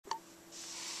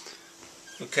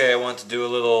Okay, I want to do a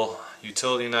little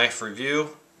utility knife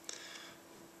review.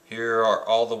 Here are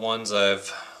all the ones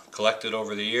I've collected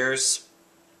over the years.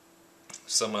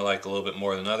 Some I like a little bit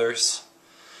more than others.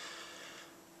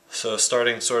 So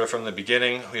starting sort of from the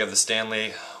beginning, we have the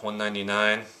Stanley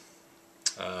 199.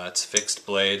 It's a fixed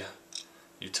blade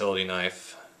utility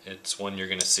knife. It's one you're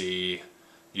going to see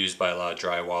used by a lot of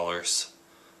drywallers.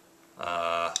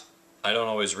 I don't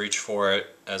always reach for it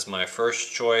as my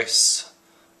first choice,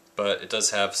 but it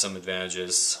does have some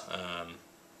advantages,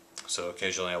 so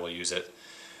occasionally I will use it.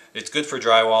 It's good for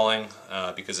drywalling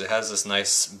because it has this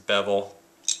nice bevel.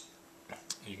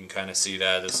 You can kind of see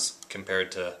that as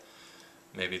compared to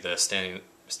maybe the Stanley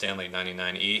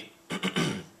 99E.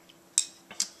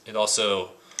 It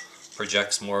also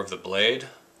projects more of the blade,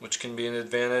 which can be an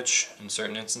advantage in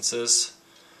certain instances.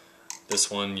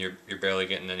 This one, you're barely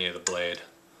getting any of the blade.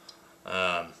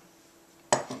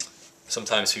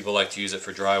 Sometimes people like to use it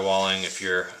for drywalling. If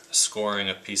you're scoring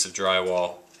a piece of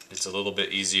drywall, it's a little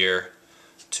bit easier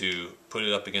to put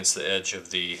it up against the edge of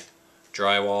the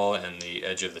drywall and the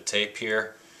edge of the tape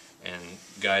here and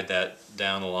guide that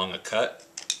down along a cut.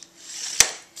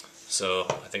 So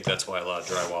I think that's why a lot of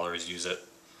drywallers use it.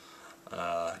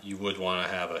 You would want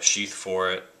to have a sheath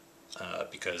for it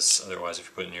because otherwise if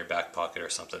you put it in your back pocket or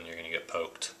something, you're going to get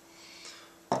poked.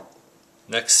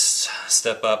 Next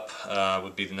step up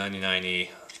would be the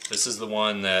 99E. This is the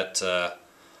one that I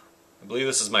believe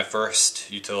this is my first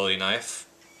utility knife.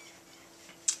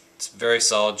 It's a very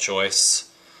solid choice.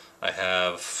 I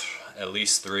have at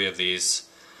least 3 of these.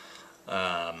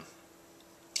 The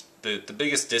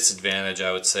biggest disadvantage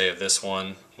I would say of this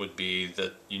one would be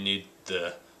that you need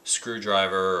the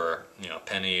screwdriver or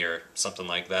penny or something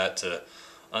like that to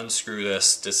unscrew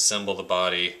this, disassemble the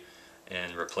body,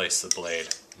 and replace the blade.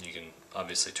 You can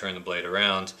obviously turn the blade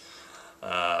around,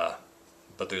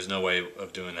 but there's no way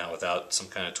of doing that without some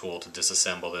kind of tool to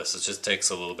disassemble this. It just takes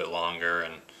a little bit longer,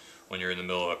 and when you're in the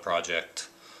middle of a project,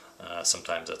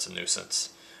 sometimes that's a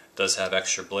nuisance. It does have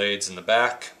extra blades in the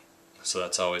back, so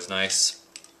that's always nice.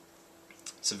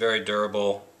 It's a very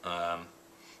durable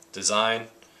design,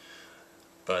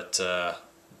 but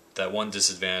that one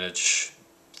disadvantage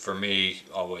for me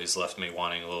always left me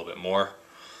wanting a little bit more.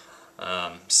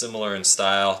 Similar in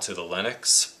style to the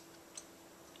Lenox.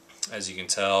 As you can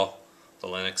tell, the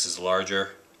Lenox is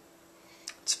larger,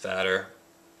 it's fatter,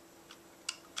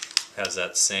 has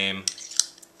that same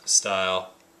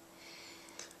style.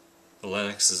 The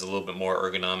Lenox is a little bit more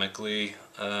ergonomically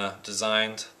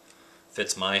designed,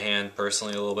 fits my hand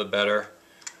personally a little bit better.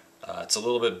 It's a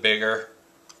little bit bigger.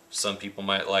 Some people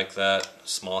might like that,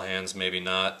 small hands maybe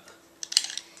not.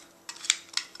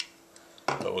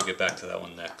 But we'll get back to that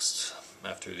one next,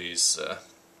 after these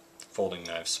folding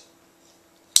knives.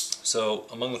 So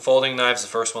among the folding knives, the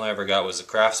first one I ever got was the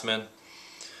Craftsman.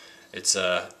 It's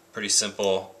a pretty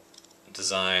simple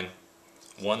design.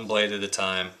 One blade at a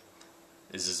time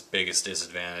is its biggest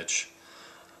disadvantage.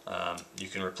 You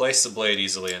can replace the blade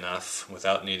easily enough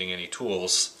without needing any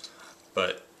tools,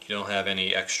 but you don't have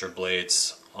any extra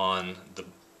blades on the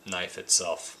knife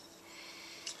itself.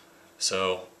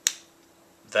 So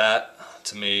that,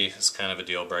 to me, is kind of a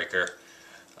deal breaker.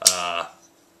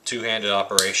 Two-handed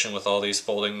operation with all these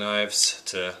folding knives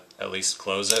to at least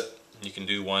close it. You can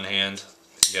do one hand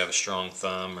if you have a strong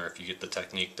thumb, or if you get the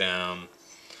technique down,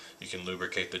 you can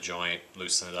lubricate the joint,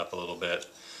 loosen it up a little bit.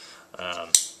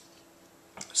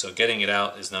 So getting it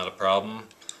out is not a problem,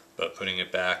 but putting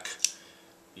it back,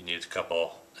 you need a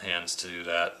couple hands to do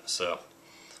that. So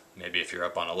maybe if you're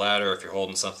up on a ladder, if you're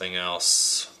holding something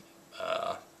else,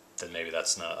 then maybe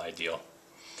that's not ideal.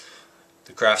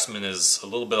 The Craftsman is a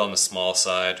little bit on the small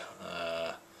side.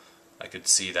 I could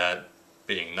see that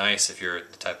being nice if you're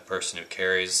the type of person who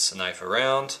carries a knife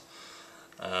around,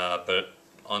 but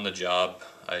on the job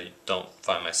I don't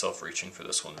find myself reaching for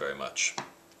this one very much.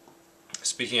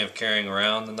 Speaking of carrying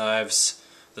around the knives,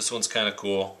 this one's kind of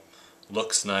cool.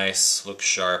 Looks nice, looks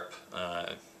sharp,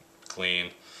 clean.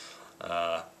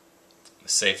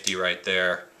 Safety right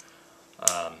there.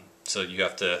 So you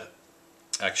have to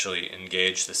actually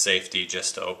engage the safety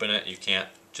just to open it. You can't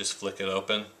just flick it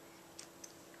open.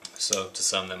 So to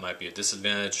some that might be a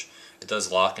disadvantage. It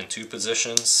does lock in 2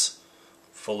 positions,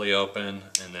 fully open,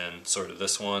 and then sort of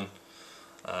this one.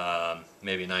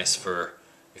 Maybe nice for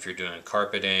if you're doing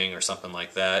carpeting or something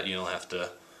like that. You don't have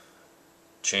to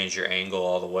change your angle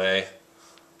all the way.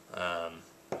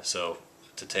 So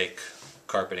to take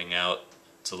carpeting out,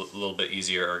 it's a little bit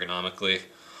easier ergonomically.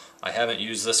 I haven't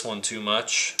used this one too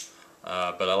much,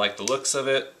 but I like the looks of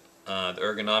it. The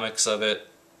ergonomics of it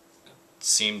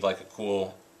seemed like a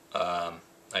cool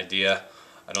idea.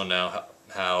 I don't know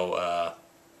how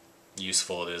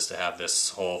useful it is to have this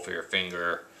hole for your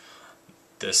finger.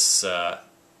 This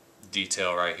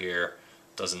detail right here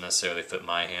doesn't necessarily fit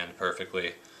my hand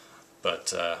perfectly,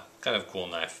 but kind of cool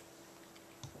knife.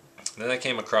 Then I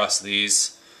came across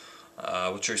these,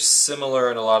 which are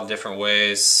similar in a lot of different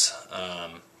ways.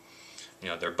 You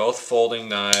know, they're both folding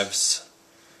knives.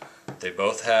 They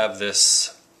both have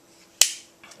this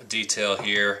detail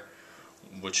here,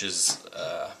 which is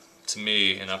to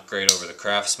me an upgrade over the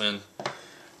Craftsman.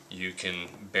 You can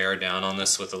bear down on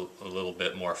this with a little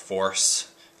bit more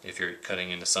force if you're cutting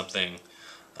into something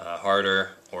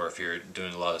harder, or if you're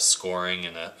doing a lot of scoring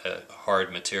in a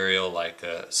hard material like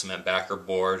a cement backer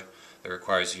board that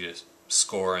requires you to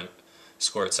score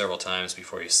it several times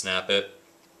before you snap it.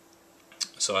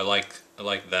 So I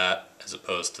like that as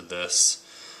opposed to this.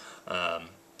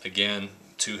 Again,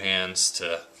 two hands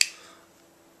to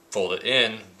fold it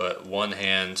in, but one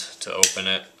hand to open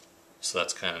it, so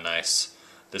that's kind of nice.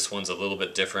 This one's a little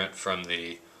bit different from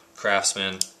the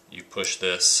Craftsman. You push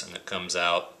this and it comes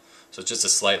out, so it's just a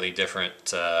slightly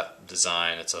different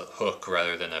design. It's a hook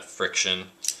rather than a friction,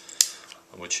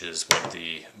 which is what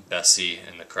the Bessey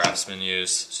and the Craftsman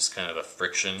use. It's just kind of a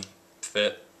friction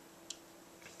fit,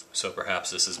 so perhaps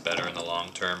this is better in the long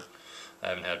term. I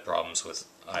haven't had problems with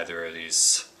either of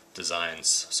these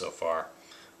designs so far,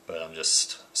 but I'm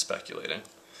just speculating.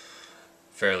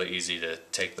 Fairly easy to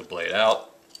take the blade out.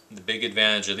 The big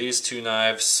advantage of these two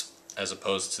knives, as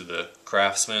opposed to the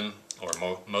Craftsman or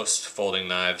most folding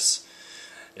knives,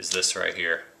 is this right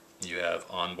here. You have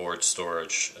onboard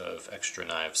storage of extra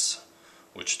knives,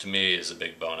 which to me is a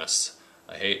big bonus.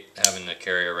 I hate having to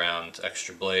carry around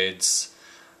extra blades.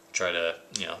 Try to,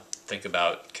 think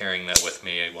about carrying that with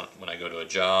me when I go to a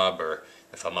job, or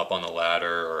if I'm up on the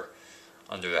ladder or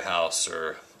under the house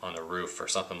or on a roof or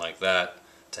something like that.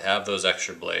 To have those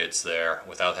extra blades there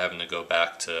without having to go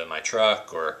back to my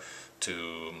truck or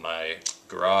to my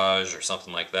garage or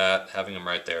something like that, having them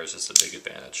right there is just a big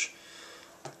advantage.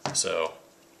 So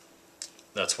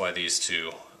that's why these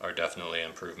two are definitely an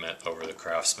improvement over the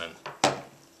Craftsman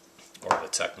or the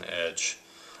Techni Edge,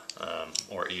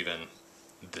 or even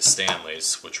the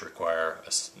Stanleys, which require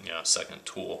a second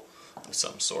tool of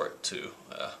some sort to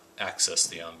access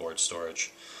the onboard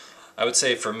storage. I would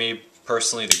say for me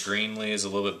personally, the Greenlee is a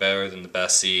little bit better than the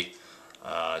Bessey.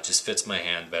 It just fits my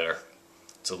hand better.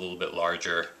 It's a little bit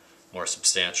larger, more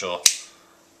substantial,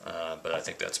 but I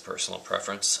think that's personal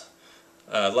preference.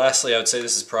 Lastly, I would say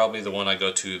this is probably the one I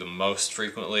go to the most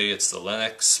frequently. It's the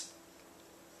Lenox.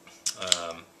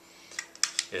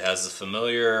 It has the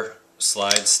familiar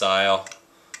slide style,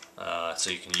 so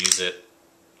you can use it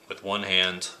with one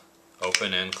hand,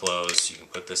 open and close. You can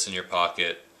put this in your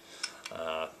pocket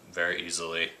very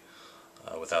easily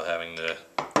without having to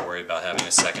worry about having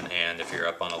a second hand if you're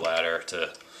up on a ladder to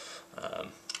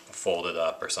fold it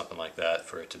up or something like that,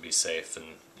 for it to be safe and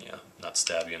not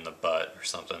stab you in the butt or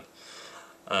something.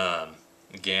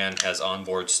 Again, has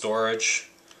onboard storage,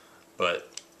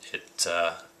 but it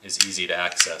is easy to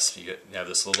access. You have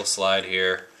this little slide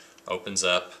here, opens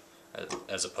up,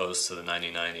 as opposed to the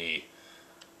 99E.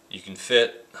 You can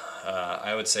fit,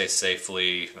 I would say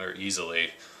safely or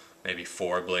easily, maybe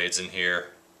 4 blades in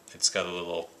here. It's got a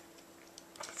little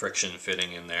friction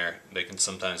fitting in there. They can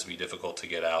sometimes be difficult to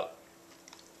get out.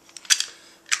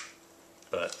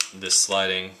 But this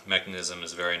sliding mechanism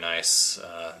is very nice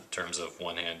in terms of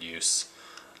one-hand use.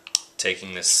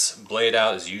 Taking this blade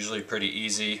out is usually pretty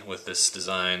easy with this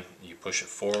design. You push it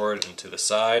forward and to the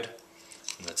side,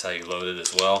 and that's how you load it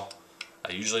as well.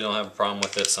 I usually don't have a problem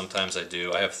with it. Sometimes I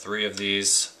do. I have 3 of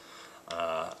these.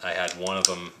 I had one of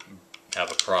them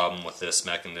have a problem with this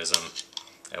mechanism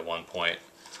at one point.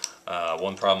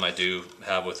 One problem I do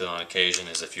have with it on occasion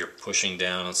is if you're pushing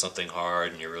down on something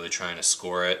hard and you're really trying to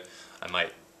score it, I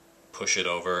might push it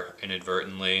over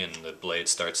inadvertently and the blade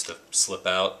starts to slip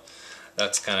out.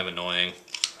 That's kind of annoying.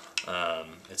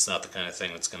 It's not the kind of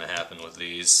thing that's going to happen with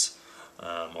these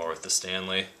or with the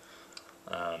Stanley,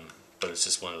 but it's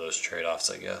just one of those trade-offs,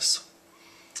 I guess.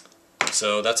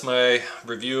 So that's my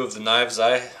review of the knives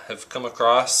I have come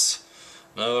across.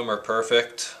 None of them are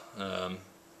perfect,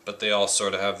 but they all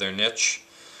sort of have their niche.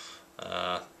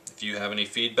 If you have any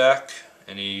feedback,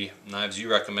 any knives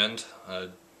you recommend,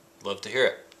 I'd love to hear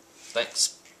it.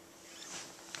 Thanks.